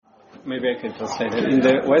maybe I can translate it. In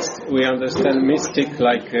the West, we understand mystic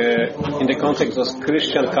like in the context of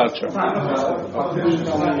Christian culture.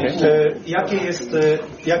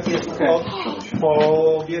 Jaki jest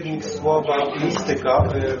odpowiednik słowa mistyka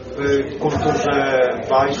w kulturze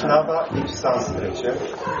Vaishnava i w sanskrycie?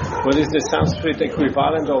 What is the Sanskrit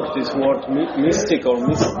equivalent of this word mystic or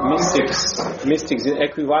mystics? Mystics is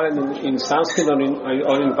equivalent in Sanskrit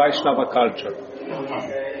or in Vaishnava culture?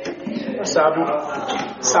 Sadhu.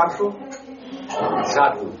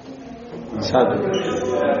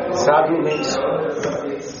 Sadhu means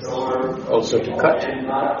also to cut.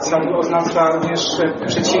 Sadhu oznacza również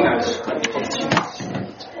przecinać.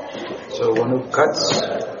 So one who cuts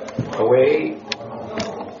away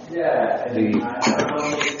the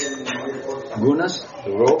gunas,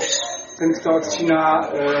 the ropes, Ten, kto odcina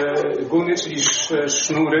guny, czyli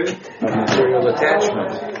sznury of material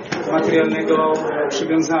attachment, materialnego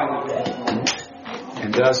przywiązania.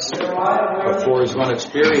 and thus affords one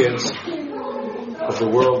experience of the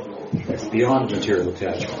world beyond material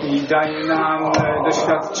attachment. I daje nam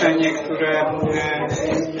doświadczenie, które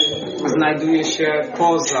znajduje się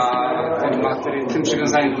poza tym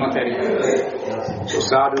przywiązaniem do materii. So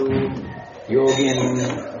sadhu, yogin,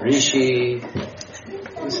 rishi,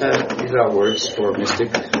 these are words for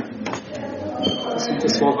mystic. To są te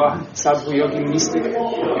słowa sadhu, yogin, mistyk.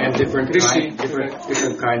 And different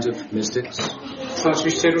kinds of mystics. Są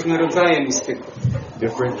oczywiście różne rodzaje mistyków.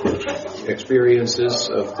 Different experiences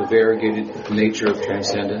of the variegated nature of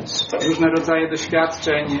transcendence. Różne rodzaje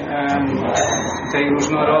doświadczeń tej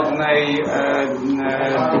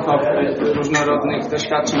różnorodnych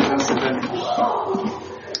doświadczeń transcendencji.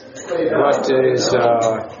 But it is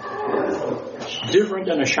different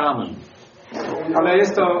than a shaman. Ale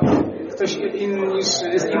jest to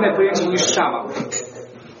jest inne pojęcie niż szaman.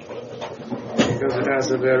 Because it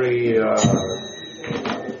has a very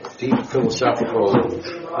deep philosophical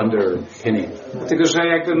underpinning. Dlatego, że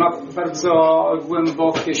jakby ma bardzo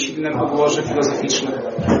głębokie, silne podłoże filozoficzne.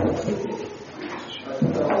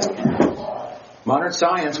 Modern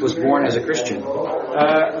science was born as a Christian.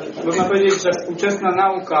 Można powiedzieć, że współczesna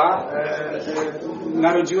nauka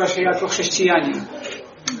narodziła się jako chrześcijanin.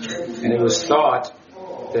 And it was thought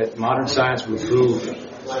that modern science would prove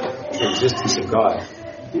the existence of God.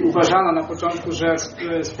 I uważano na początku, że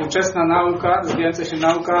współczesna nauka, rozwijająca się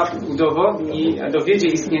nauka dowiedzie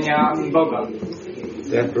istnienia Boga.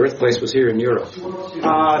 That birthplace was here in Europe.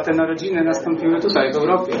 A te narodziny nastąpiły tutaj, w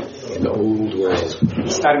Europie. In the old world.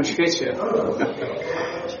 W Starym Świecie.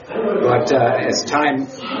 But as time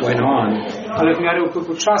went on, ale w miarę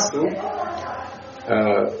upływu czasu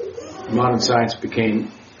modern science became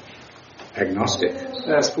agnostic.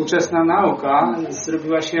 Współczesna nauka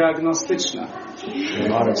zrobiła się agnostyczna.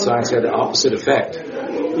 Modern science had the opposite effect.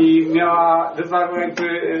 I wywarła jakby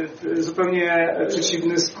zupełnie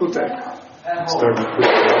przeciwny skutek. Started to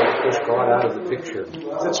push God out of the picture.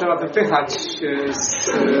 Zaczęła wypychać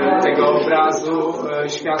z tego obrazu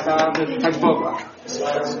świata, wypychać Boga.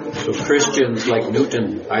 So Christians like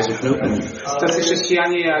Isaac Newton, tacy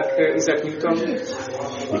chrześcijanie jak Isaac Newton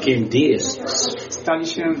became deists. Stali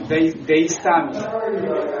się deistami.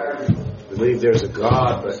 Believe there's a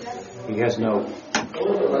God, but he has no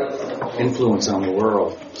influence on the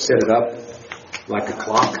world. Set it up like a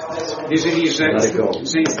clock. Wierzyli, że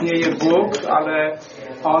istnieje Bóg, ale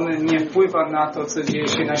On nie wpływa na to, co dzieje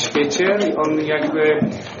się na świecie i On jakby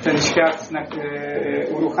ten świat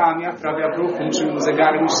uruchamia, wprawia w ruch niczym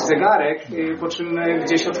zegarek, po czym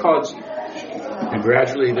gdzieś odchodzi. And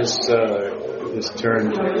gradually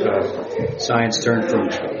science turned from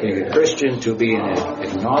being a Christian to being an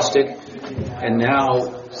agnostic, and now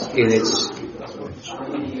in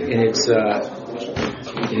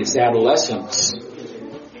its adolescence,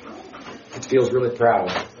 it feels really proud,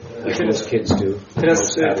 like most kids do.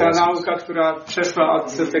 Teraz ta nauka, która przeszła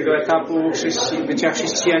od tego etapu bycia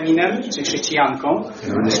chrześcijaninem, czy chrześcijanką,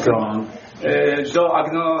 really strong, do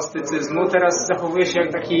agnostycyzmu, teraz zachowuje się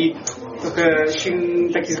jak taki trochę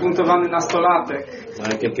taki zbuntowany nastolatek,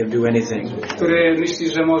 like it can do anything, który myśli,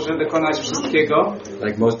 że może dokonać wszystkiego,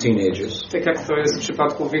 like most teenagers. Tak jak to jest w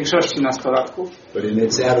przypadku większości nastolatków. But in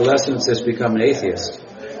its adolescence, it's become an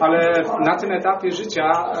atheist. Ale na tym etapie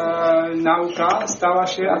życia nauka stała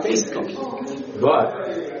się ateistką. But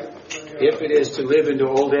if it is to live into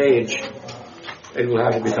old age, it will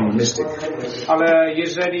have to become a mystic. Ale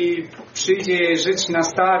jeżeli przyjdzie jej żyć na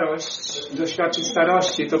starość, doświadczyć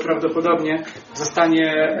starości, to prawdopodobnie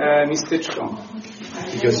zostanie mistyczką.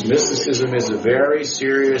 Because mysticism is a very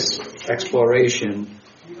serious exploration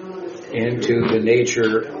into the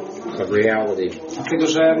nature of reality. Dlatego,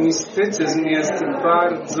 że mistycyzm jest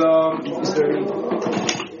bardzo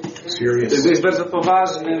serious. To jest bardzo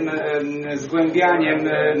poważnym zgłębianiem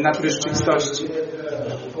natury rzeczywistości.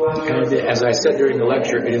 And as I said during the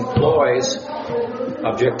lecture, it employs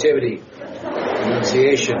objectivity,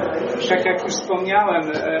 enunciation. Tak jak już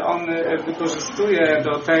wspomniałem, on wykorzystuje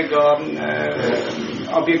do tego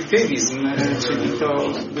obiektywizm, czyli to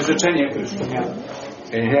wyrzeczenie, które wspomniałem.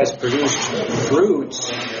 And it has produced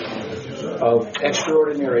fruits of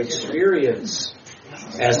extraordinary experience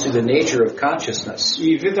as to the nature of consciousness.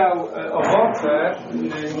 I wydał owoce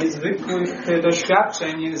niezwykłych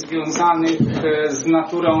doświadczeń związanych z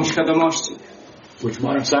naturą świadomości. Which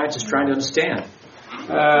modern science is trying to understand.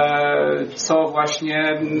 Co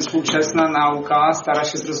właśnie współczesna nauka stara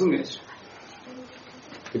się zrozumieć.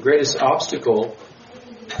 The greatest obstacle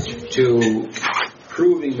to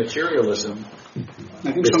proving materialism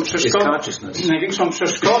największą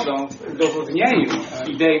przeszkodą w udowodnieniu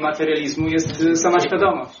idei materializmu jest sama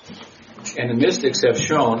świadomość. And the mystics have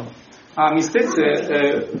shown, a mistycy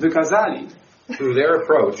wykazali through their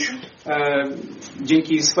approach,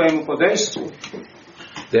 dzięki swojemu podejściu,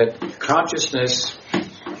 that consciousness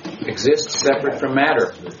exists separate from matter.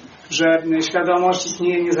 Że świadomość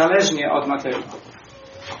istnieje niezależnie od materii.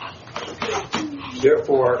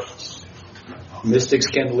 Therefore,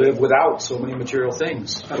 mystics can live without so many material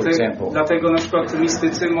things, for example. Dlatego na przykład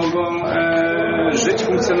mistycy mogą żyć,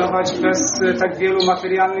 funkcjonować bez tak wielu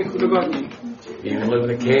materialnych udogodnień. Even live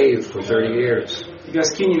in a cave for 30 years. W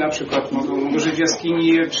jaskini na przykład mogą żyć w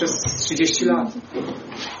jaskini przez 30 lat.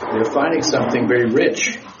 They're finding something very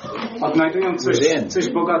rich. Odnajdują coś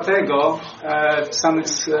bogatego samych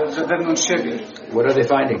wewnątrz siebie. What are they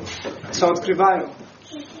finding? Co odkrywają?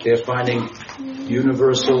 They're finding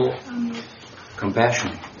universal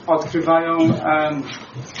compassion. Odkrywają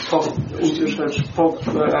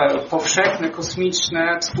powszechne,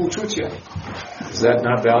 kosmiczne współczucie. Is that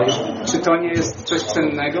not valuable? Czy to nie jest coś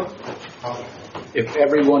cennego? If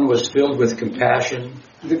everyone was filled with compassion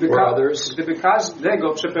for others, gdyby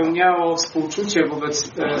każdego przepełniało współczucie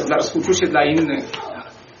współczucie dla innych.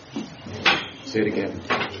 Say it again.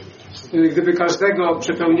 Gdyby każdego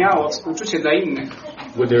przepełniało współczucie dla innych.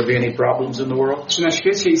 Would there be any problems in the world? Czy na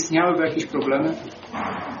świecie istniałyby jakieś problemy?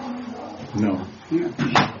 No. Nie.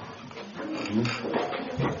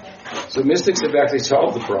 So mystics have actually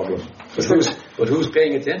solved the problem. But who's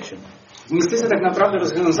paying attention? Mistycy tak naprawdę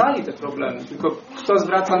rozwiązali te problemy, tylko kto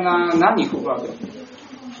zwraca na nich uwagę?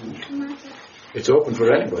 It's open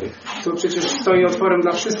for anybody. To przecież stoi otworem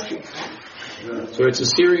dla wszystkich. So it's a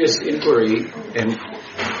serious inquiry and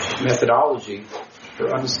methodology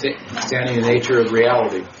for understanding the nature of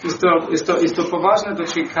reality. Jest to poważne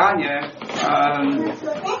dociekanie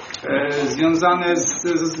związane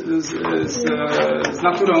z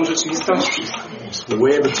naturą rzeczywistości. The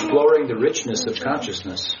way of exploring the richness of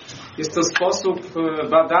consciousness. Jest to sposób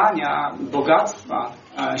badania bogactwa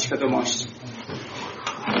świadomości.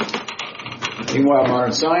 Meanwhile,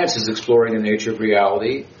 modern science is exploring the nature of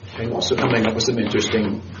reality and also coming up with some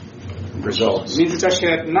interesting results. W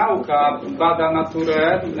międzyczasie nauka bada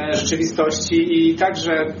naturę rzeczywistości i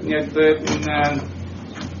także jakby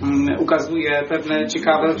ukazuje pewne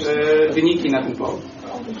ciekawe wyniki na tym polu.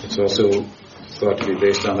 It's also thought to be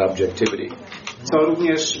based on objectivity. Co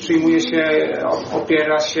również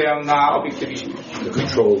opiera się na obiektywizmie. The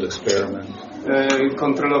controlled experiment.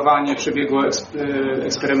 Kontrolowanie przebiegu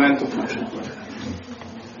eksperymentów na przykład.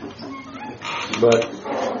 But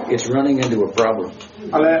it's running into a problem.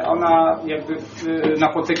 Ale ona jakby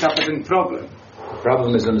napotyka pewien problem. The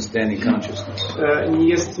problem is understanding consciousness.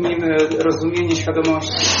 Jest nim rozumienie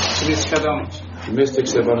świadomości, czym jest świadomość. The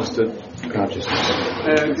mystics have understood consciousness.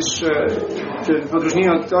 Gdyż w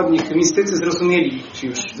odróżnieniu od nich mistycy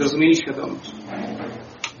zrozumieli świadomość.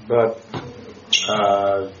 But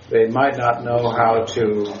they might not know how to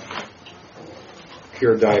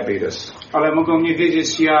cure diabetes. Ale mogą nie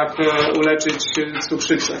wiedzieć, jak uleczyć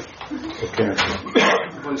cukrzycę.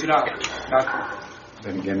 Bądź rak.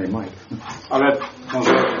 Then again they might. Ale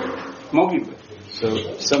może mogliby. So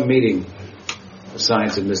some meeting of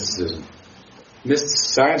science and mysticism.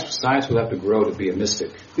 Science will have to grow to be a mystic.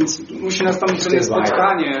 Więc musi nastąpić pewne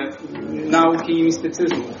spotkanie nauki i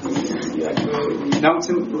mistycyzmu.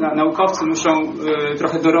 Naukowcy muszą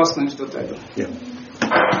trochę dorosnąć do tego. Yeah.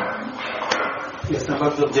 Jestem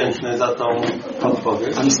bardzo wdzięczny za tą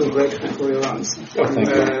odpowiedź. I'm so grateful for your answer.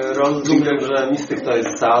 Rozumiem, że mistyk to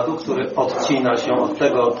jest sadhu, który odcina się od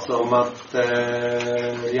tego, co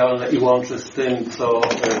materialne i łączy z tym, co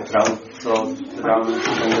transcendentalne.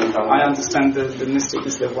 I understand that the mystic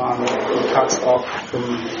is the one who cuts off from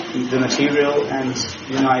the material and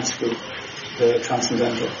unites with the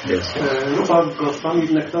transcendental. Yes. Rupa Goswami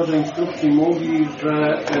w nektarze instrukcji mówi,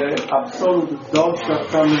 że absolut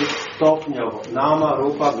doświadczamy stopniowo. Nama,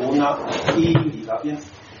 rupa, guna i lila.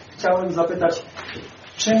 Więc chciałem zapytać,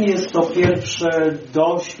 czym jest to pierwsze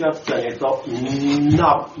doświadczenie, to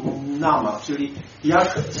nama, czyli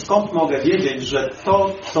skąd mogę wiedzieć, że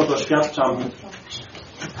to, co doświadczam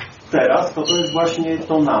teraz, to jest właśnie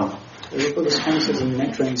to nama. Rupa Goswami says in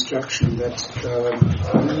Nectar instruction that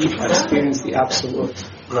we experience the absolute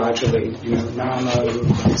gradually, nama,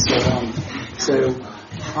 rupa, and so on. So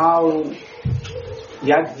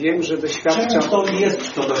jak wiem, że doświadczam... Czym to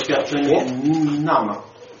jest to doświadczenie nama?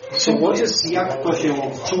 So jak to się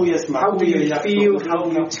czuje, smakuje, jak feel, to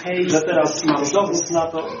wygląda, że teraz mam dowód na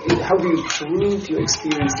to. How do you prove your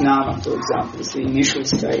experience nama, for example, is the initial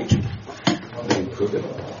stage.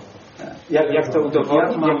 Jak to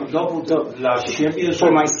udowodnić? Mam dowód dla siebie, że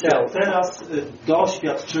teraz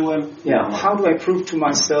doświadczyłem nama. How do I prove to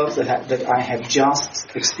myself that I have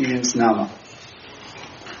just experienced nama?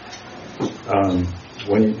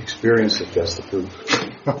 When you experience it, that's the proof.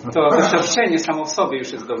 To doświadczenie samo w sobie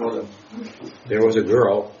już jest dowodem. There was a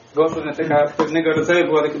girl. Była pewnego rodzaju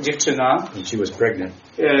była dziewczyna. And she was pregnant.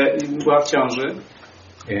 Była w ciąży.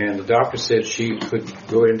 And the doctor said she could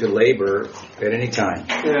go into labor at any time.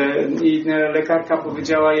 I lekarka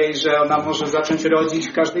powiedziała jej, że ona może zacząć rodzić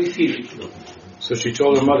w każdej chwili. So she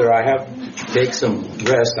told her mother, I have to take some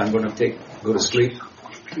rest. I'm going to go to sleep.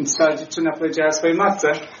 Więc ta dziewczyna powiedziała swojej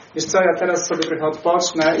matce, wiesz co, ja teraz sobie trochę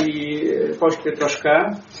odpocznę i pośpię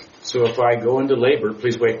troszkę. So if I go into labor,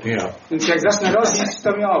 please wake me up. Więc jak zacznę rodzić,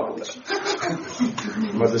 to mnie obudź.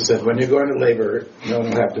 Mother said, when you go into labor, no one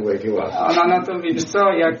will have to wake you up. A ona na to mówi, wiesz co,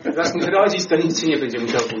 jak zaczniesz rodzić, to nic ci nie będzie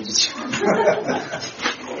musiał budzić.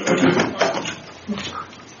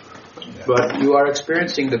 But you are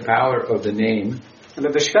experiencing the power of the name. Ale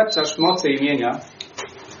doświadczasz mocy imienia.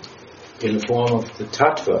 In the form of the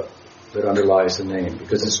tattva that underlies the name,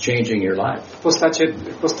 because it's changing your life.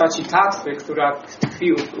 W postaci tattwy, która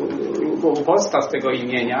tkwi u podstaw tego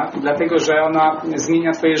imienia, dlatego że ona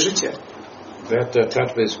zmienia twoje życie. That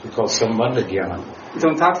tattva is called Sambandha Gyana. I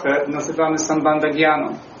tą tattwę nazywamy Sambandha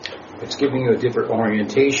Gyaną. It's giving you a different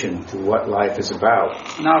orientation to what life is about.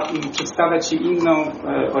 Przedstawia ci inną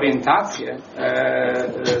orientację,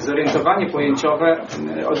 zorientowanie pojęciowe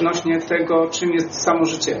odnośnie tego, czym jest samo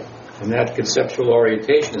życie. And that conceptual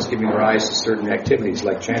orientation is giving rise to certain activities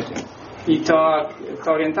like chanting. I ta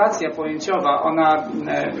orientacja pojęciowa, ona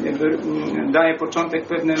daje początek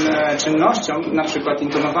pewnym czynnościom, na przykład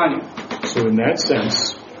intonowaniu. So in that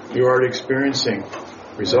sense, you're already experiencing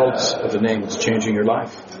results of the name that's changing your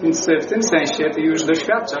life. Więc w tym sensie ty już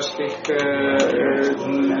doświadczasz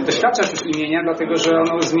już imienia, dlatego że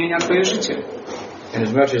ono zmienia twoje życie. And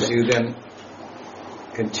as much as you then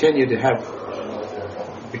continue to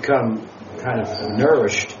become kind of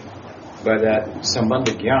nourished by that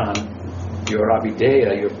Sambandha Gyan, your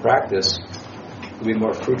abideya, your practice will be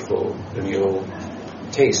more fruitful and you'll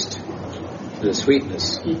taste the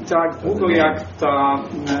sweetness. I tak długo jak ta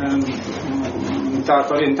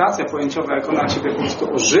orientacja pojęciowa, jak ona ciebie po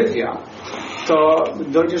prostu ożywia, to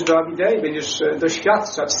dojdziesz do abidei, będziesz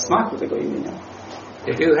doświadczać smaku tego imienia.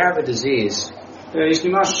 If you have a disease,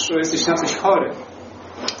 jeśli jesteś na coś chory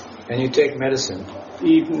and you take medicine,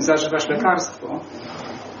 i zażywasz lekarstwo,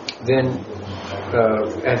 then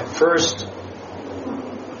at first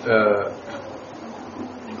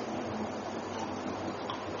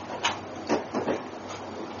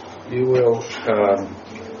you will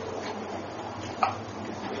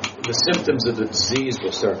the symptoms of the disease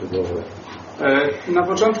will start to go away. Na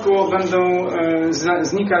początku będą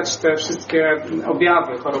znikać te wszystkie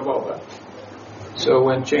objawy chorobowe. So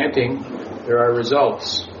when chanting, there are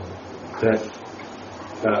results that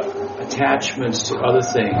attachments to other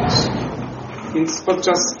things. Więc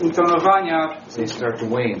podczas intonowania they start to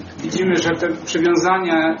wane. Widzimy, że te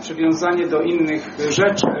przywiązanie do innych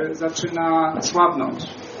rzeczy zaczyna słabnąć.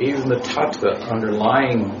 Even the tattva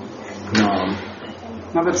underlying nam,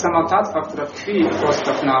 nawet sama tattva, która tkwi w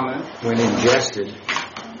podstaw namy, when ingested,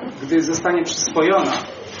 gdy zostanie przyswojona,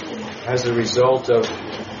 as a result of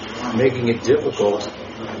making it difficult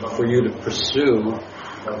for you to pursue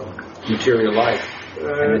material life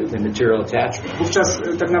and material attachment. Wówczas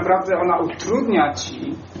tak naprawdę ona utrudnia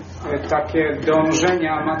ci takie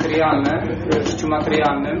dążenia materialne w życiu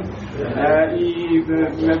materialnym i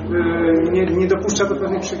nie dopuszcza do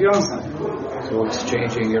pewnych przywiązań. So it's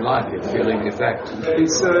changing your life, you're feeling the effect.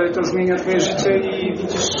 Więc to zmienia twoje życie i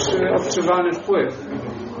widzisz odczuwalny wpływ.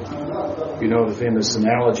 You know the famous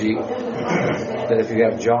analogy that if you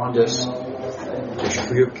have jaundice,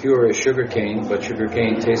 to cure a sugarcane, but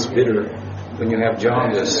sugarcane tastes bitter, when you have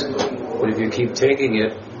jaundice. But if you keep taking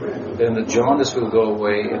it, then the jaundice will go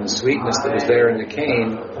away, and the sweetness that was there in the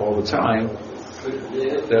cane all the time,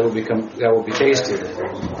 that will be tasted.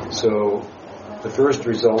 So the first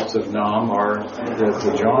results of nam are that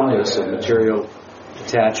the jaundice of material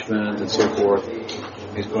attachment and so forth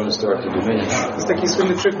is going to start to diminish. To jest taki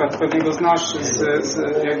słynny przykład, pewnego znasz,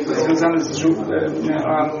 związany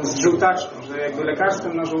z żółtaczką, że jakby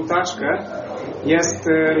lekarstwem na żółtaczkę jest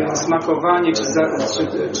smakowanie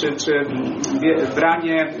czy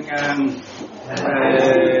branie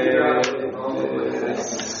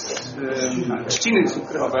trzciny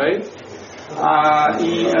cukrowej,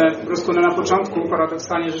 i po prostu na początku,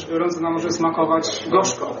 paradoksalnie rzecz biorąc, ona może smakować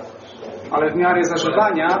gorzko, ale w miarę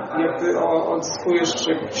zażywania jakby odzyskujesz,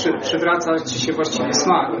 czy przywraca ci się właściwie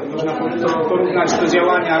smak. Można to porównać do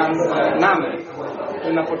działania namy.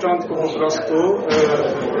 Na początku po prostu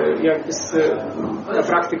jakby ta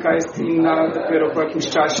praktyka jest inna, dopiero po jakimś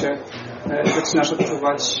czasie zaczynasz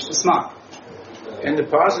odczuwać smak. And the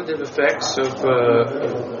positive effects of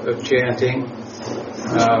chanting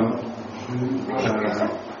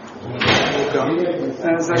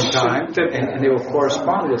and they will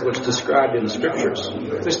correspond with what's described in the scriptures.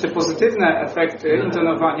 Też te pozytywne efekty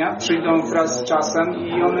intonowania przyjdą wraz z czasem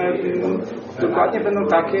i one dokładnie będą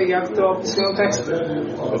takie, jak to opisują teksty.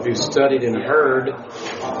 So if you've studied and heard,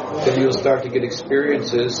 then you'll start to get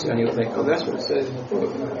experiences and you'll think, oh, that's what it says in the book.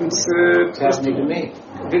 It's happening to me.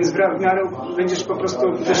 Więc w miarę będziesz po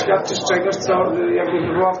prostu doświadczysz czegoś, co jakby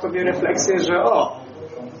wywoła w tobie refleksję, że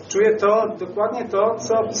czuję dokładnie to,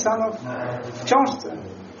 co opisano w książce.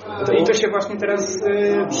 I to się właśnie teraz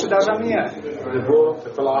przydarza mnie. The book, the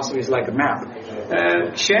philosophy is like a map.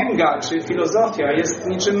 Księga czy filozofia jest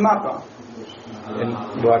niczym mapa. And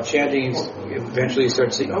while chanting, eventually you start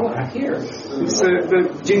to see, oh, I'm here. Więc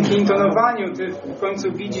dzięki intonowaniu ty w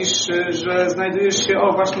końcu widzisz, że znajdujesz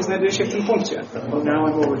się w tym punkcie. Oh, now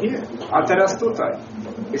I'm over here. A teraz tutaj.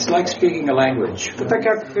 It's like speaking a language. To tak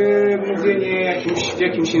jak mówienie w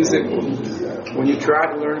jakimś języku. When you try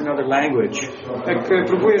to learn another language, jak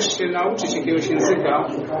próbujesz się nauczyć jakiegoś języka,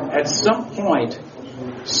 at some point,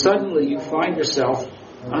 suddenly you find yourself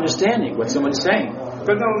understanding what someone's saying. W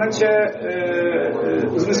pewnym momencie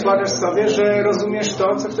uzmysławiasz sobie, że rozumiesz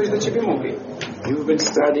to, co ktoś do ciebie mówi. You've been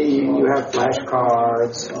studying, you have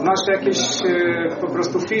flashcards. Masz jakieś po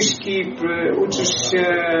prostu fiszki, uczysz się,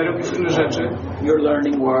 robisz różne rzeczy. You're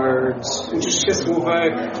learning words. Uczysz się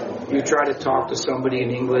słówek. You try to talk to somebody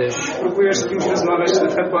in English. Próbujesz z kimś rozmawiać na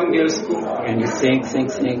przykład po angielsku. And you think,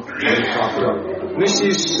 and you talk to them.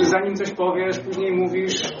 Myślisz, zanim coś powiesz, później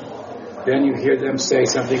mówisz. Then you hear them say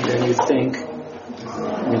something, then you think,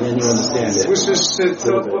 and then you understand it. Słyszysz,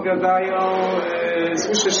 co odpowiadają,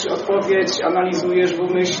 słyszysz odpowiedź, analizujesz w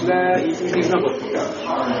umyśle i później znowu odpowiadasz.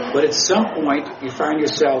 But at some point you find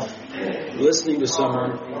yourself listening to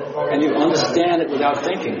someone and you understand it without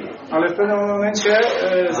thinking. Ale w pewnym momencie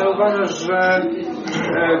zauważasz, że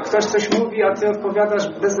ktoś coś mówi, a ty odpowiadasz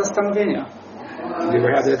bez zastanowienia. You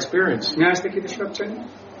ever had that experience? Miałeś takie doświadczenie?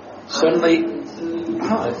 Suddenly,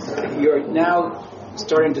 you're now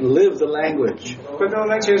starting to live the language. W pewnym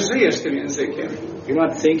momencie żyjesz tym językiem. You're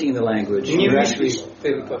not thinking the language. Nie myślisz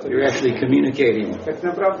tylko. You're actually communicating. Tak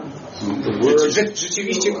naprawdę. The words.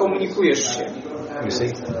 Rzeczywiście komunikujesz się. You see?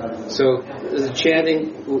 So the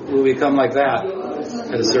chanting will become like that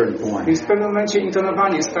at a certain point. Więc w pewnym momencie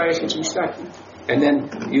intonowanie staje się czymś takim. And then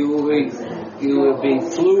you will be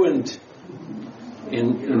fluent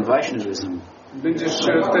in Vaishnavism. Będziesz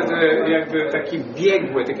wtedy jakby taki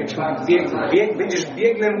biegły, tak jak się mówi, będziesz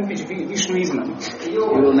biegle mówić wisznuizmem.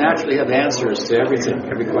 You will naturally have answers to everything,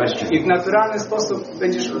 every question. I w naturalny sposób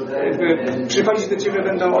będziesz przychodzić do ciebie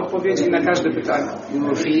będą odpowiedzi na każde pytanie. You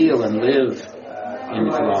will feel and live in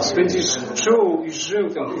the philosophy. Będziesz czuł i żył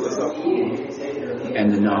tą filozofią.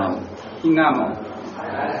 And the nam. I namą.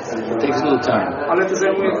 It takes a little time. Ale to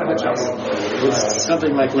zajmuje trochę czasu. It's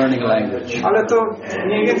something like learning a language. Ale to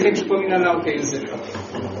mniej więcej przypomina naukę języka.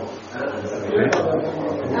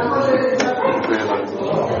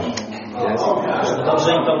 Żeby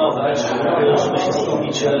dobrze intonować, żeby się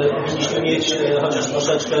skupić, powinniśmy mieć chociaż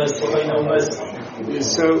troszeczkę spokojny umysł.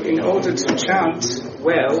 So in order to chant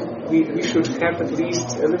well, we should have at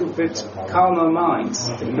least a little bit calmer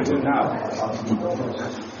minds than we do now.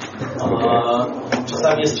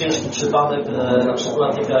 Czasami jest ciężki przypadek, na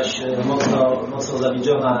przykład jakaś mocno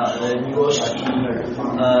zawiedziona miłość i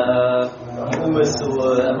umysł,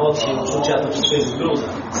 emocje, uczucia, to wszystko jest w gruzach.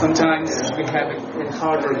 Sometimes we have a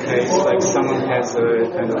harder case, like someone has a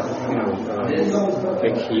kind of,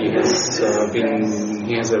 like he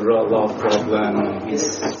has a love problem,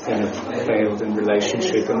 he's kind of failed in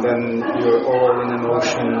relationship, and then you're all in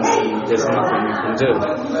emotions and there's nothing you can do.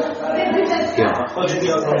 Yeah. Chodzi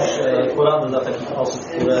mi o jakąś poradę dla takich osób,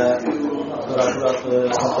 które akurat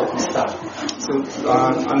są w takim stanie. So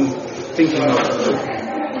I'm thinking of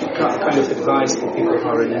kind of advice for people who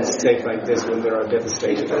are in a state like this when they are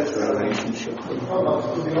devastated after a relationship.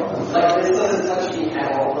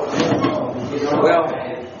 Well,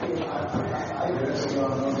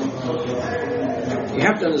 you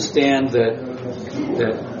have to understand that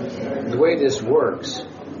the way this works,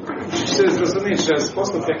 Chcę zrozumieć, że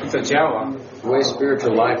sposób, w jaki to działa, the way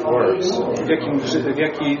spiritual life works, w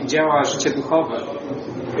jaki działa życie duchowe,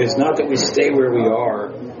 it's not that we stay where we are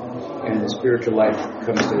and the spiritual life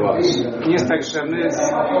comes to us. nie jest tak, że my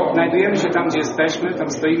znajdujemy się tam, gdzie jesteśmy, tam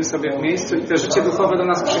stoimy sobie w miejscu i to życie duchowe do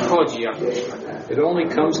nas przychodzi jakoś. It only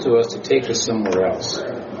comes to us to take us somewhere else.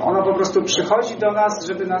 Ono po prostu przychodzi do nas,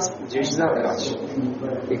 żeby nas gdzieś zabrać.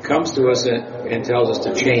 It comes to us and tells us to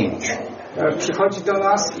change. Przychodzi do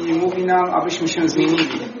nas i mówi nam, abyśmy się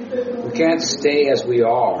zmienili. We can't stay as we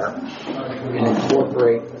are and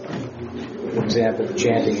incorporate, for example,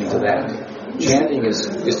 chanting into that. Chanting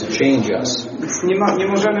is to change us. Więc nie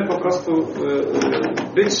możemy po prostu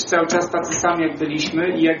być cały czas tacy sami, jak byliśmy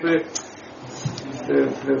i jakby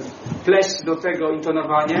wpleść do tego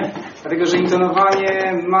intonowanie, dlatego że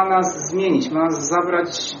intonowanie ma nas zmienić, ma nas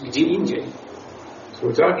zabrać gdzie indziej. So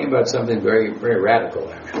we're talking about something very, very radical,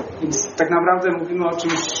 actually. Więc tak naprawdę mówimy o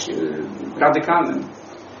czymś radykalnym.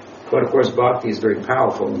 But of course, bhakti is very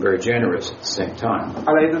powerful and very generous at the same time.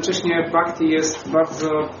 Ale jednocześnie bhakti jest bardzo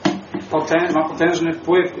ma potężny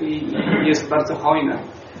wpływ i jest bardzo hojne.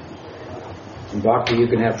 In bhakti, you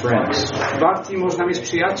can have friends, W bhakti można mieć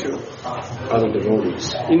przyjaciół, other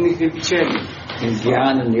devotees. innych wielbicieli. In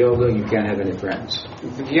Gyan and yoga, you can't have any friends.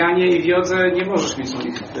 W Gjanie i w Jodze nie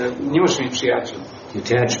możesz mieć przyjaciół.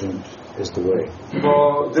 Detachment is the way.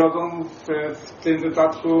 Bo drogą w tym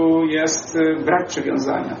wypadku jest brak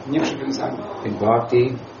przywiązania, nieprzywiązania. In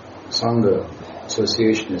bhakti, sangha,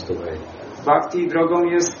 association is the way. W bhakti drogą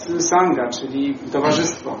jest sangha, czyli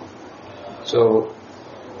towarzystwo. So,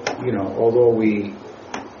 although we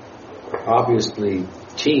obviously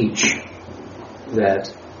teach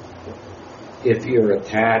that if you're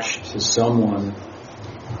attached to someone,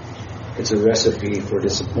 it's a recipe for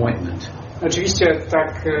disappointment. Oczywiście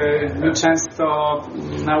tak my często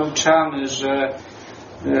nauczamy, że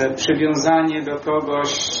przywiązanie do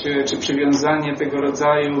kogoś, czy przywiązanie tego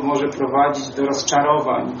rodzaju może prowadzić do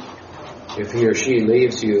rozczarowań. If he or she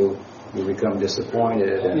leaves you, you become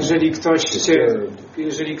disappointed and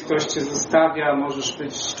jeżeli ktoś cię zostawia, możesz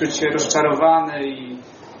czuć się rozczarowany i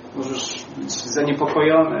możesz być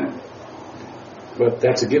zaniepokojony. But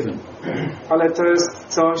that's a given. Ale to jest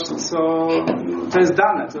coś, to jest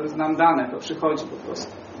dane, to jest nam dane, to przychodzi po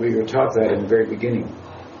prostu. We were taught that in the very beginning.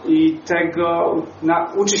 I tego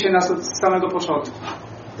uczy się nas od samego początku.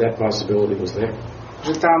 That possibility was there.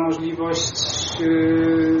 Że ta możliwość,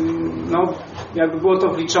 jakby było to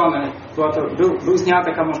wliczone, był z dnia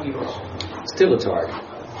taka możliwość. Still it's hard.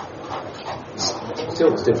 Still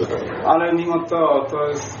it's difficult. Ale mimo to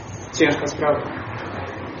jest ciężka sprawa.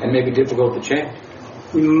 And maybe difficult to chant.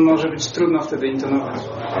 I może być trudno wtedy intonować.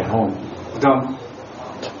 At home. W domu.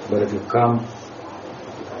 But if you come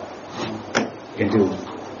into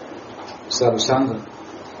sadhusanga,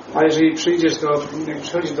 a jeżeli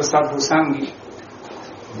przychodzisz do sadhusangi,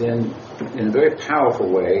 then in a very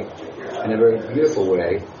powerful way, in a very beautiful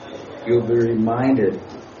way, you'll be reminded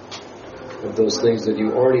of those things that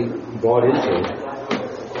you already bought into,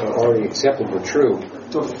 or already accepted were true.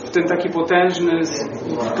 To w ten taki potężny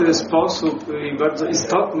sposób i bardzo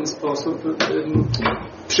istotny sposób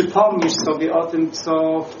przypomnisz sobie o tym,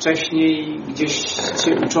 co wcześniej gdzieś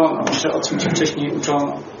cię uczono, o czym cię wcześniej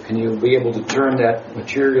uczono. And you'll be able to turn that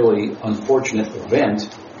materially unfortunate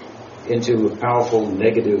event into a powerful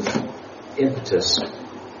negative impetus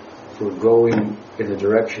for going in the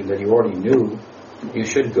direction that you already knew you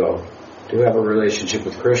should go to have a relationship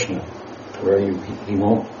with Krishna, where he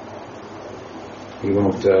won't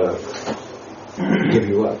give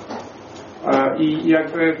you up. I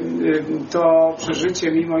jakby to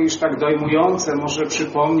przeżycie, mimo iż tak dojmujące, może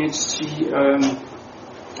przypomnieć ci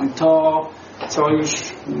to, co już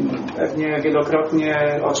pewnie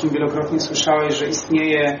o czym wielokrotnie słyszałeś, że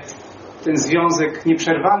istnieje ten związek,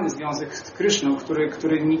 nieprzerwany związek z Kryszną, w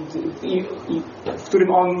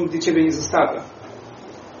którym on nigdy ciebie nie zostawia.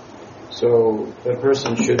 So a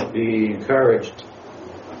person should be encouraged,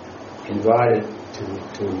 invited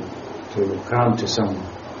to come to some,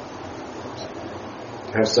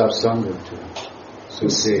 to have satsanga, to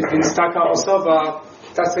see. Więc taka osoba,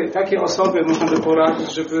 takie osoby można by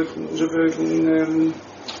poradzić, żeby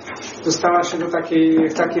dostała się do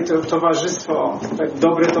w takie towarzystwo, tak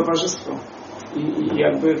dobre towarzystwo. I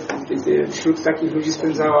jakby wśród takich ludzi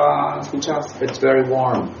spędzała swój czas. It's very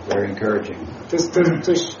warm, very encouraging. To jest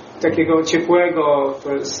coś takiego ciepłego,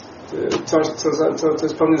 to jest coś, co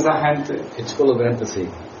jest pełne zachęty. It's full of empathy.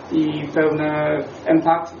 I pełne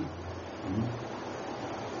empatii.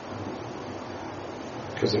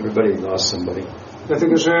 Because everybody lost somebody.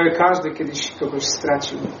 Dlatego, że każdy kiedyś kogoś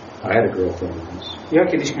stracił. I had a girlfriend once. Ja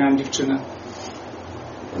kiedyś miałem dziewczynę.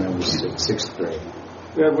 When I was in 6th grade.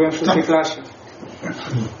 Ja byłem w 6. klasie.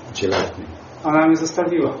 She left me. Ona mnie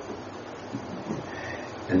zostawiła.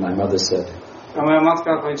 And my mother said, A moja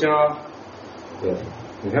matka powiedziała,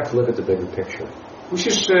 you have to look at the bigger picture.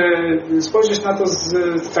 musisz spojrzeć na to z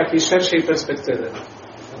takiej szerszej perspektywy.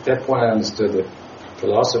 At that point I understood that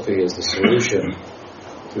philosophy is the solution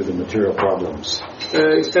to the material problems.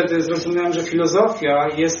 I wtedy zrozumiałem, że filozofia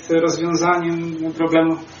jest rozwiązaniem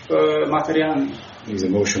problemów materialnych. These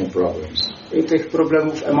emotional problems. I tych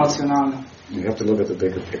problemów emocjonalnych. You have to look at the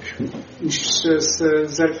bigger picture. Musisz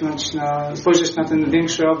spojrzeć na ten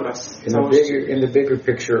większy obraz. In the bigger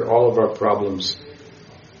picture, all of our problems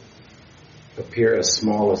appear as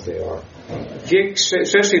small as they are. W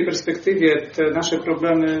szerszej perspektywie te nasze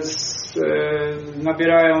problemy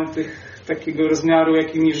nabierają takiego rozmiaru,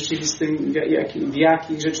 w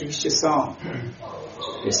jakich rzeczywiście są.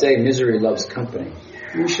 They say misery loves company.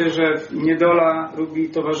 Myślę, że niedola lubi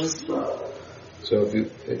towarzystwo. So if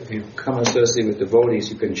you come and associate with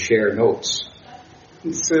devotees, you can share notes.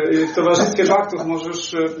 Więc w towarzystwie bhaktów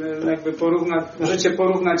możecie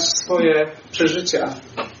porównać swoje przeżycia.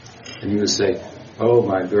 And you would say, oh,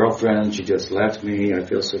 my girlfriend, she just left me, I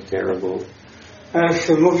feel so terrible.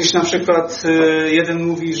 Mówisz na przykład, jeden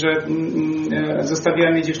mówi, że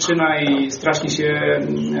zostawiła mnie dziewczyna i strasznie się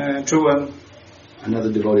czułem.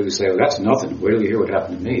 Another devotee would say, oh, that's nothing, wait till you hear what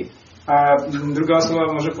happened to me. A druga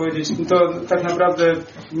osoba może powiedzieć, to tak naprawdę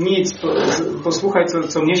nic, posłuchaj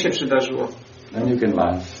co mnie się przydarzyło. Then you can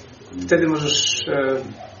laugh. Wtedy możesz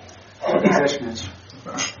zaśmiać.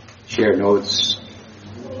 Share notes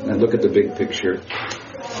and look at the big picture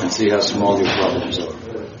and see how small your problems are.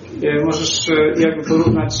 Możesz jakby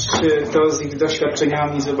porównać to z ich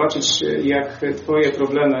doświadczeniami, zobaczyć jak twoje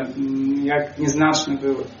problemy, jak nieznaczne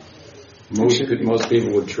były. Most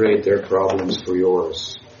people would trade their problems for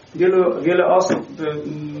yours. Wiele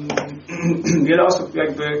osób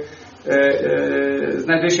jakby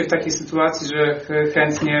znajduje się w takiej sytuacji, że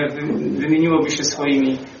chętnie wymieniłoby się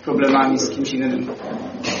swoimi problemami z kimś innym.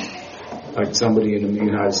 Like somebody in the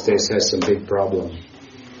United States has some big problem.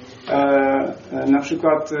 Na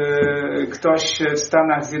przykład ktoś w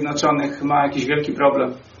Stanach Zjednoczonych ma jakiś wielki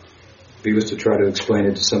problem. He was to try to explain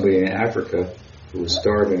it to somebody in Africa who was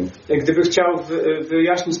starving. Gdyby chciał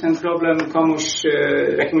wyjaśnić ten problem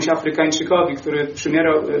jakiemuś Afrykańczykowi, który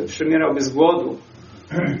przymierałby z głodu.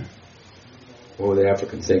 What would the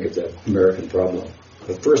African think of that American problem?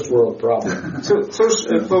 The first world problem. Cóż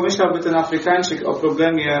pomyślałby ten Afrykańczyk o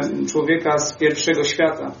problemie człowieka z pierwszego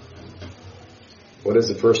świata? What is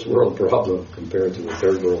the first world problem compared to the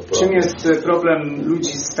third world problem? Czym jest problem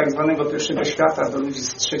ludzi z tak zwanego pierwszego świata do ludzi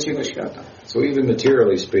z trzeciego świata? So even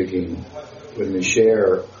materially speaking, when we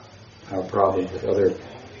share our problems with other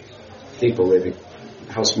people,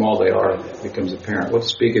 how small they are becomes apparent. What to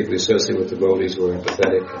speak if we associate with devotees who are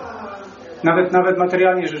empathetic? Nawet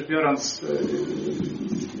materialnie rzecz biorąc,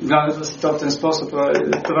 to w ten sposób.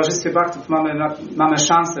 W towarzystwie bhaktów mamy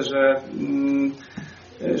szansę,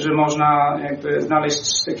 że można jakby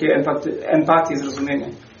znaleźć takie empatię, zrozumienie.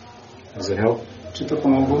 Does it help? Czy to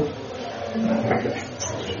pomogło?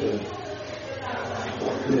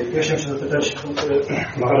 Ja chciałem się zapytać,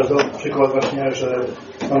 Maharaj dał przykład właśnie, że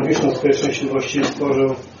Pan Wisznu z swojej szczęśliwości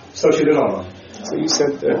stał się wieloma. So you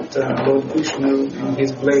said that Lord Vishnu, in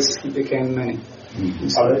his bliss, he became many.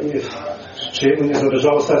 Ale czy jemu nie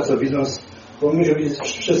zależało serce, widząc, bo on musiał widzieć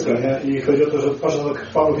wszystko, nie? I chodzi o to, że patrząc na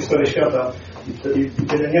krwawą historię świata i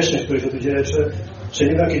tyle nieszczęść, które się tu dzieje, czy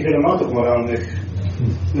nie takich dylematów moralnych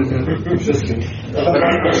wszystkim.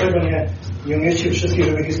 Dlaczego nie umieścił wszystkich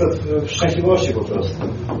żywych istot w szczęśliwości po prostu?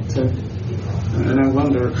 And I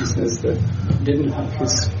wonder, he says that didn't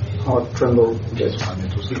his heart tremble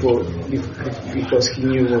because he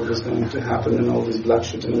knew what was going to happen and all this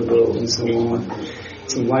bloodshed in the world and so on.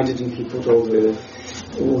 So why didn't he put all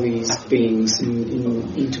these beings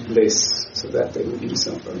into bliss so that they wouldn't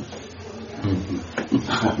suffer?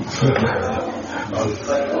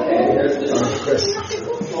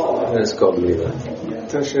 It's called lila.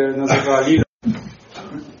 To się nazywa lila.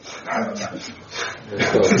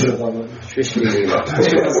 It's called Srishti lila. To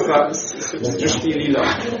się nazywa Srishti lila.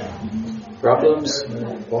 Problems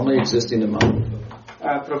only exist in the mind.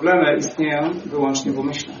 A problemy istnieją wyłącznie w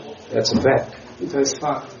umyśle. That's a fact. I to jest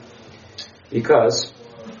fakt. Because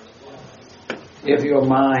if your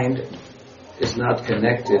mind is not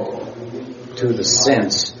connected to the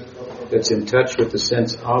sense that's in touch with the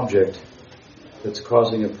sense object that's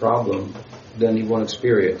causing a problem, then you won't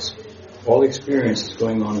experience. All experience is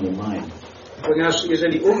going on in the mind. Ponieważ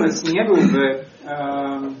jeżeli umysł nie byłby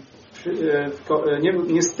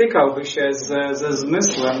nie stykałby się ze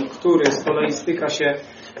zmysłem, który z kolei styka się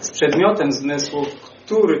z przedmiotem zmysłu,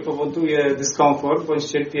 który powoduje dyskomfort bądź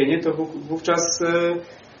cierpienie, to wówczas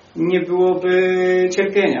nie byłoby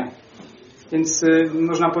cierpienia. Więc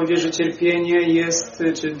można powiedzieć, że cierpienie jest,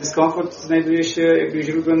 czy dyskomfort znajduje się jakby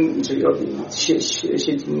źródłem, czyli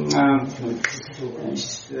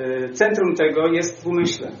centrum tego jest w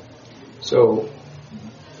umyśle. So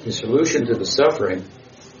the solution to the suffering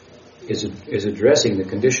is addressing the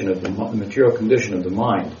condition of the material condition of the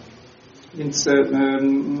mind. Więc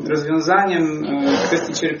rozwiązaniem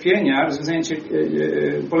kwestii cierpienia,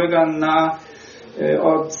 polega na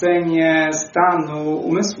ocenie stanu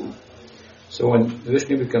umysłu. So when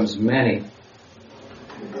Vishnu becomes many,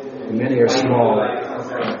 the many are small,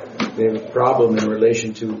 they have a problem in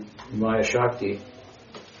relation to Maya Shakti,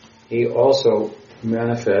 he also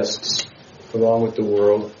manifests, along with the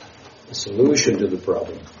world, a solution to the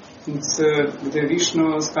problem. Więc gdy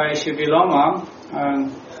Wisznu staje się wieloma,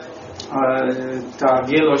 ta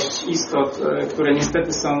wielość istot, które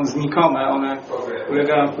niestety są znikome, one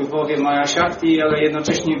ulegają wpływowi Maya Shakti, ale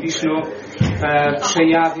jednocześnie Wisznu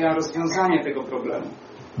przejawia rozwiązanie tego problemu.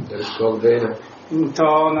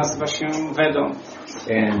 To nazywa się Vedą.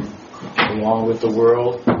 And along with the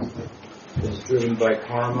world is driven by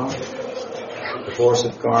karma, the force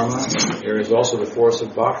of karma. There is also the force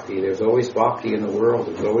of bhakti. There's always bhakti in the world.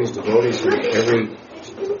 There's always devotees in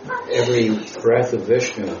every breath of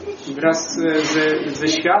Vishnu. Wraz ze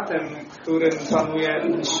światem, którym panuje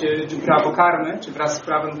prawo karmy, czy wraz z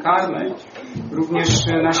prawem karmy, również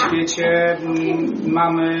na świecie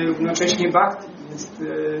mamy równocześnie bhakti.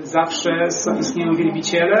 Zawsze istnieją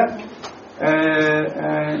wielbiciele.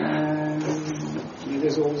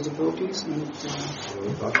 There's always devotees.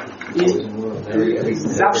 I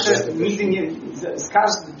zawsze, nigdy nie,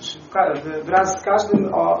 wraz z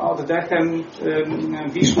każdym oddechem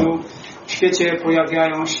Wisznu w świecie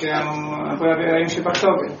pojawiają się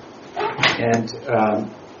bhaktowie.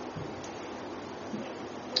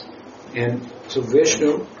 And so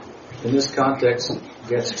Vishnu, in this context,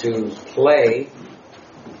 gets to play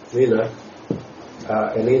lila,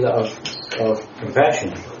 a lila of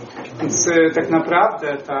compassion. Więc tak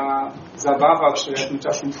naprawdę ta zabawa, czy jakimś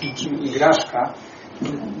czasem igraszka,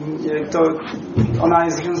 to ona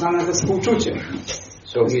jest związana ze współczuciem.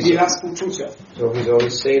 Lila współczucia. So he's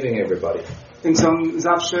always saving everybody. Więc on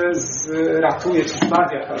zawsze ratuje, czy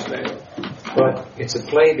zbawia każdego. But it's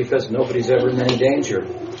a play because nobody's ever in any danger.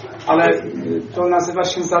 Ale to nazywa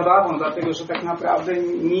się zabawą, dlatego że tak naprawdę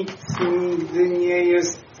nikt nigdy nie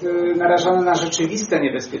jest narażony na rzeczywiste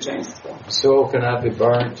niebezpieczeństwo. Soul cannot be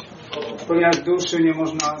burnt. Ponieważ duszy nie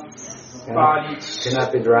można spalić,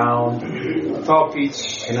 cannot be drowned,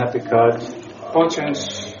 topić, cannot be cut, pociąć,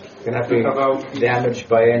 cannot be damaged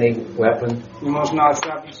by any weapon. Nie można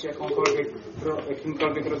zabić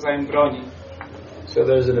jakimkolwiek rodzajem broni. So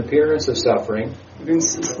there's an appearance of suffering.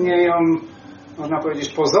 Więc istnieją, można powiedzieć,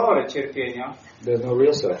 pozory cierpienia. There's no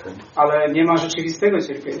real suffering. Ale nie ma rzeczywistego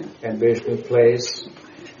cierpienia. And Vishnu plays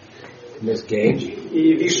in this game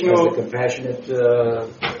I Wisznu as the compassionate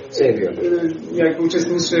savior. Jak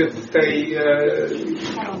uczestniczy w tej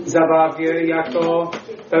zabawie jako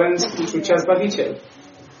pełen współczucia Zbawiciel.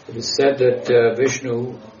 It is said that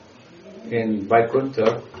Vishnu in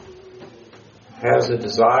Vaikuntha has a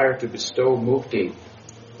desire to bestow mukti,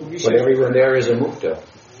 but everyone there is a mukta.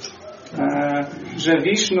 Że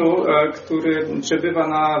Wisznu, który przebywa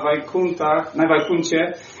na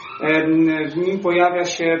Wajkuncie, w nim pojawia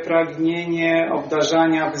się pragnienie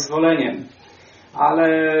obdarzania wyzwoleniem. Ale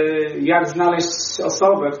jak znaleźć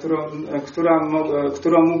osobę,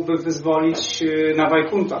 którą mógłby wyzwolić na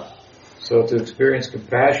Wajkunta? So to experience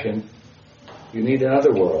compassion, you need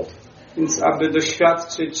another world. Więc aby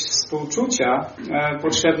doświadczyć współczucia,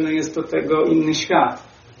 potrzebny jest do tego inny świat.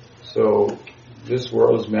 So this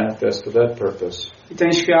world is manifest for that purpose. I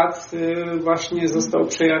ten świat właśnie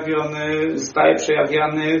zostaje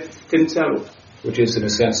przejawiany w tym celu. which is in a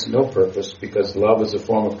sense no purpose, because love is a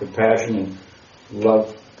form of compassion, and love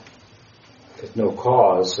has no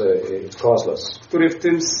cause, it's causeless. Który w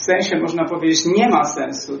tym sensie można powiedzieć nie ma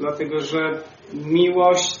sensu, dlatego że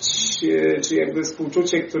miłość, czy jakby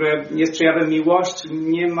współczucie, które jest przejawem miłości,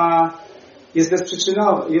 jest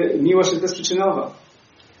bezprzyczynowa. Miłość jest bezprzyczynowa.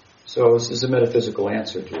 So this is a metaphysical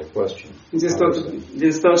answer to your question.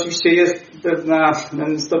 Więc to oczywiście jest w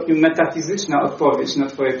pewnym stopniu metafizyczna odpowiedź na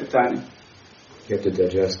twoje pytanie. You have to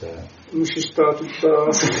digest that. Musisz to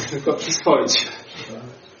tylko przyswoić,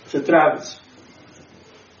 przetrawić.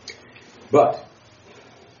 But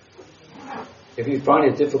if you find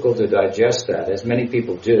it difficult to digest that, as many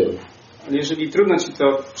people do, jeżeli trudno ci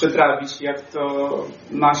to przetrawić, jak to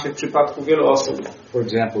ma się w przypadku wielu osób. For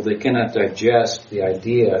example, they cannot digest the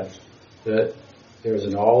idea that there is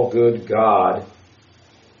an all-good God,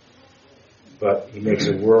 but He makes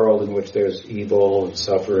a world in which there's evil and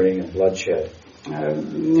suffering and bloodshed.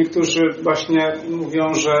 Niektórzy właśnie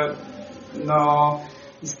mówią, że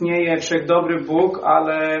istnieje wszechdobry Bóg,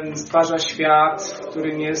 ale stwarza świat, w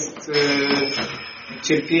którym jest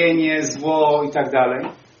cierpienie, zło i tak dalej.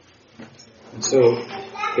 So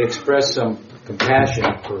they express some compassion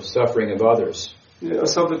for suffering of others.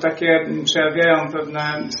 Osoby takie przejawiają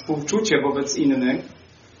pewne współczucie wobec innych.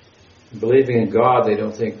 Believing in God, they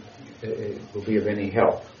don't think it will be of any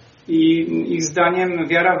help. I ich zdaniem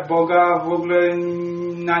wiara w Boga w ogóle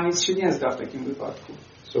na nic się nie zda w takim wypadku.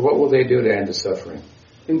 So what will they do to end the suffering?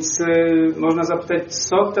 Więc można zapytać,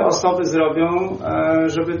 co te osoby zrobią,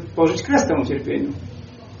 żeby położyć kres temu cierpieniu?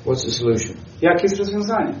 What's the solution? Jakie jest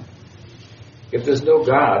rozwiązanie? If there's no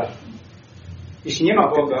God, jeśli nie ma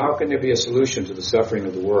Boga, how can there be a solution to the suffering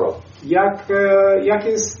of the world? Jak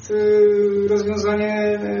jest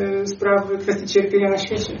rozwiązanie sprawy kwestii cierpienia na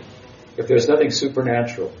świecie? If there's nothing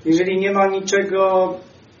supernatural, jeżeli nie ma niczego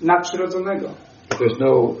nadprzyrodzonego, if there's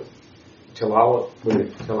no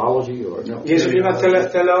teleology or no, jeżeli nie ma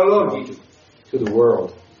teleologii to the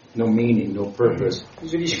world, no meaning, no purpose,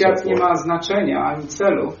 jeżeli świat nie ma znaczenia ani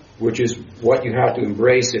celu, which is what you have to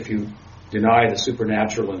embrace if you deny the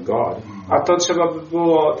supernatural in God. A to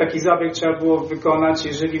taki zabieg trzeba było wykonać,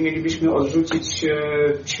 jeżeli mielibyśmy odrzucić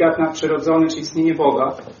świat nadprzyrodzony, czy istnienie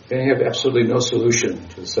Boga. Then you have absolutely no solution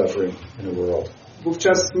to the suffering in the world.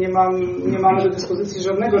 Wówczas nie mamy do dyspozycji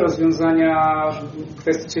żadnego rozwiązania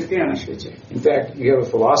kwestii cierpienia na świecie. In fact, you have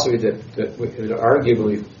a philosophy that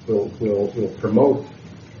arguably will promote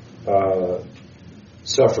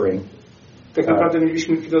suffering. Tak naprawdę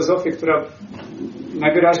mieliśmy filozofię, która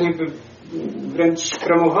najwyraźniej wręcz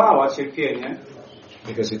promowała cierpienie.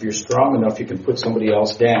 Because if you're strong enough, you can put somebody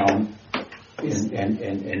else down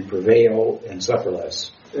and prevail and suffer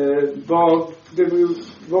less.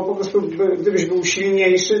 Bo po prostu gdybyś był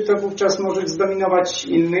silniejszy, to wówczas możesz zdominować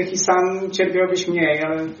innych i sam cierpiałbyś mniej,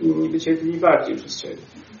 ale inni by cierpieli bardziej przez ciebie.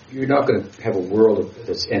 You're not going to have a world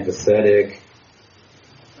that's empathetic,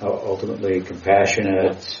 ultimately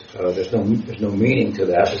compassionate. There's no meaning to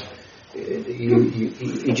that.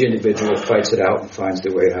 Each individual fights it out and finds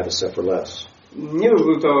their way how to suffer less. Nie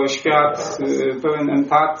byłby to świat pełen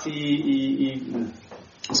empatii i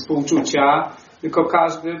współczucia, tylko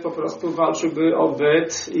każdy po prostu walczyłby o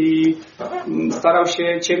byt i starał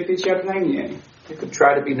się cierpieć jak najmniej. You could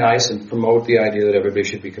try to be nice and promote the idea that everybody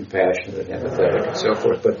should be compassionate and empathetic and so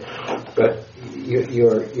forth, but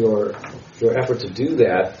your effort to do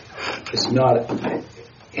that is not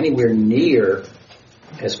anywhere near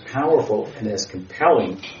as powerful and as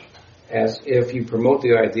compelling as if you promote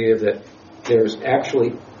the idea that there's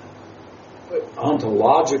actually an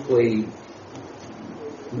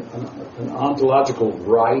ontological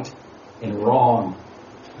right and wrong,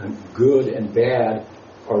 and good and bad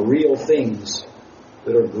are real things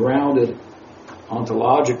that are grounded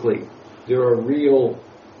ontologically. There are real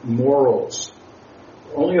morals.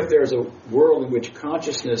 Only if there's a world in which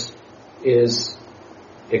consciousness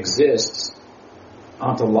exists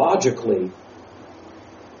ontologically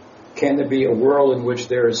can there be a world in which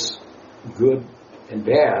there's good and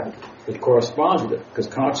bad that corresponds with it, because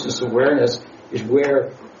consciousness awareness is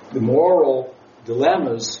where the moral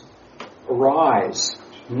dilemmas arise.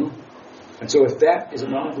 And so if that is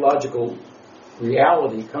an ontological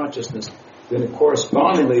reality, consciousness, then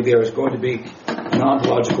correspondingly there is going to be an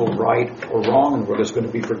ontological right or wrong, and where there's going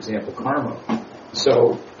to be, for example, karma.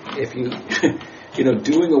 So if you,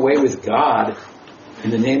 doing away with God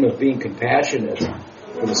in the name of being compassionate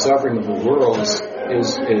for the suffering of the world is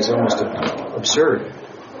almost absurd.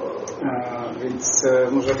 Więc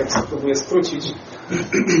może tak spróbuję skrócić.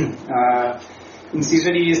 Więc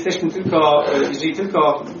jeżeli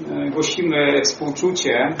tylko głosimy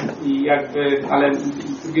współczucie i ale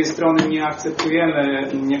drugiej strony nie akceptujemy,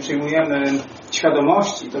 nie przyjmujemy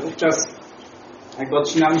świadomości, to wówczas jakby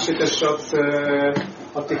odcinamy się też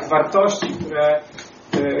od tych wartości,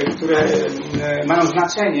 które mają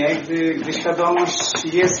znaczenie, gdy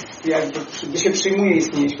świadomość jest, jakby, gdy się przyjmuje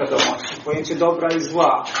istnienie świadomości, pojęcie dobra i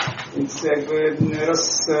zła, więc jakby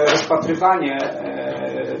rozpatrywanie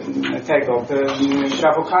tego,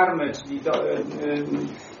 prawo karmy, czyli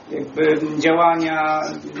jakby działania,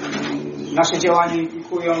 nasze działania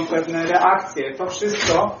implikują pewne reakcje, to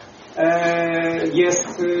wszystko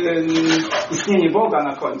jest istnienie Boga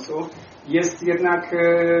na końcu, jest jednak,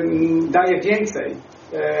 daje więcej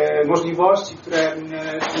możliwości, które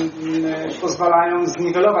pozwalają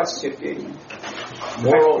zniwelować cierpienie.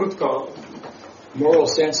 Tak krótko. Moral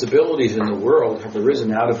sensibilities in the world have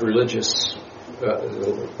arisen out of religious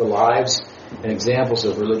the lives and examples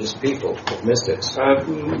of religious people, of mystics.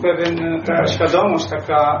 Ta świadomość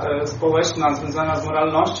taka społeczna związana z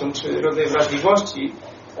moralnością czy rodzaj wrażliwości,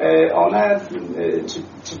 one,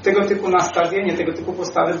 czy tego typu nastawienie, tego typu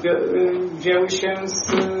postawy wzięły się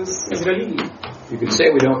z religii. You could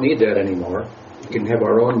say we don't need that anymore. We can have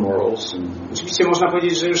our own morals. Oczywiście można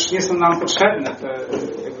powiedzieć, że już nie są nam potrzebne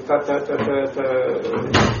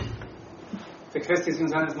te kwestie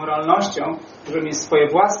związane z moralnością, które mieć swoje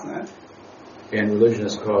własne. And religion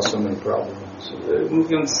has caused so many problems.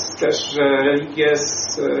 Mówiąc też, że religie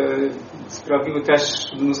sprawiły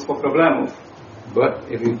też mnóstwo problemów.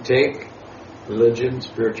 But if you take religion,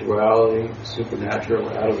 spirituality, supernatural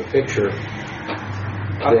out of the picture,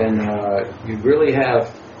 then you really have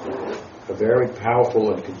a very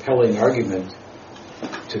powerful and compelling argument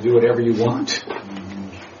to do whatever you want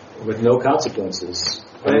with no consequences,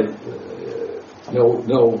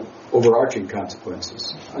 no overarching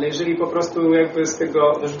consequences. Ale jeżeli po prostu jakby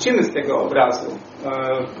rzucimy z tego obrazu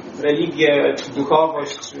religię, czy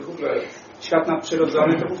duchowość, czy w ogóle świat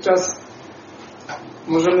nadprzyrodzony, to wówczas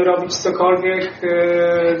możemy robić cokolwiek,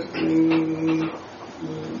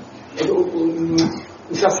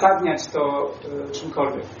 uzasadniać to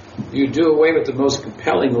czymkolwiek. You do away with the most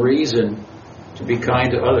compelling reason to be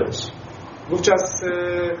kind to others. Wówczas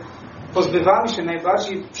pozbywamy się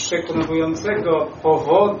najbardziej przekonującego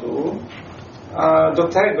powodu do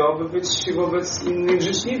tego, by być wobec innych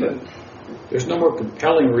życzliwym. There's no more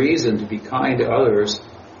compelling reason to be kind to others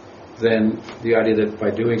than the idea that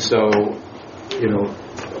by doing so,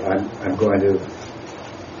 I'm going to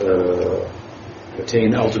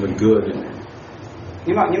attain ultimate good.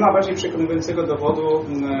 Nie ma bardziej przekonującego dowodu,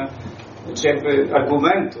 czy jakby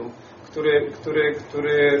argumentu,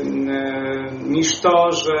 który niż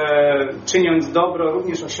to, że czyniąc dobro,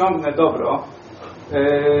 również osiągnę dobro.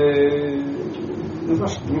 No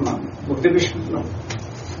właśnie, nie ma. Bo gdybyś...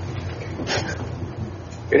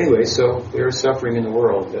 Anyway, so there is suffering in the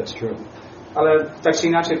world, that's true. Ale tak czy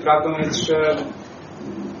inaczej prawdą jest, że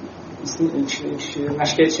na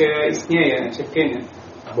świecie istnieje cierpienie.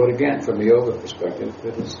 But again, from the yoga perspective,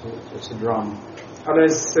 it's a drama. Ale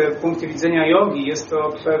z punktu widzenia jogi jest to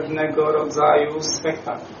pewnego rodzaju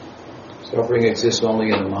spektakl. Suffering exists only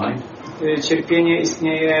in the mind. Cierpienie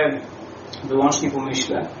istnieje wyłącznie w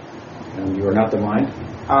umyśle. And you are not the mind.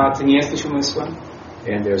 A ty nie jesteś umysłem.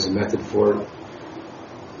 And there's a method for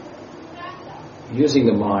using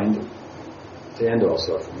the mind to end all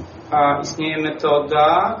suffering. A istnieje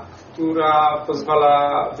metoda, która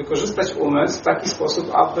pozwala wykorzystać umysł w taki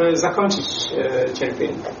sposób, aby zakończyć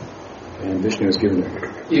cierpienie. And Vishnu has given it.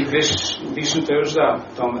 I Vishnu to już dał.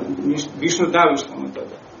 Vishnu dał już tą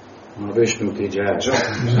metodę. Vishnu ki jai.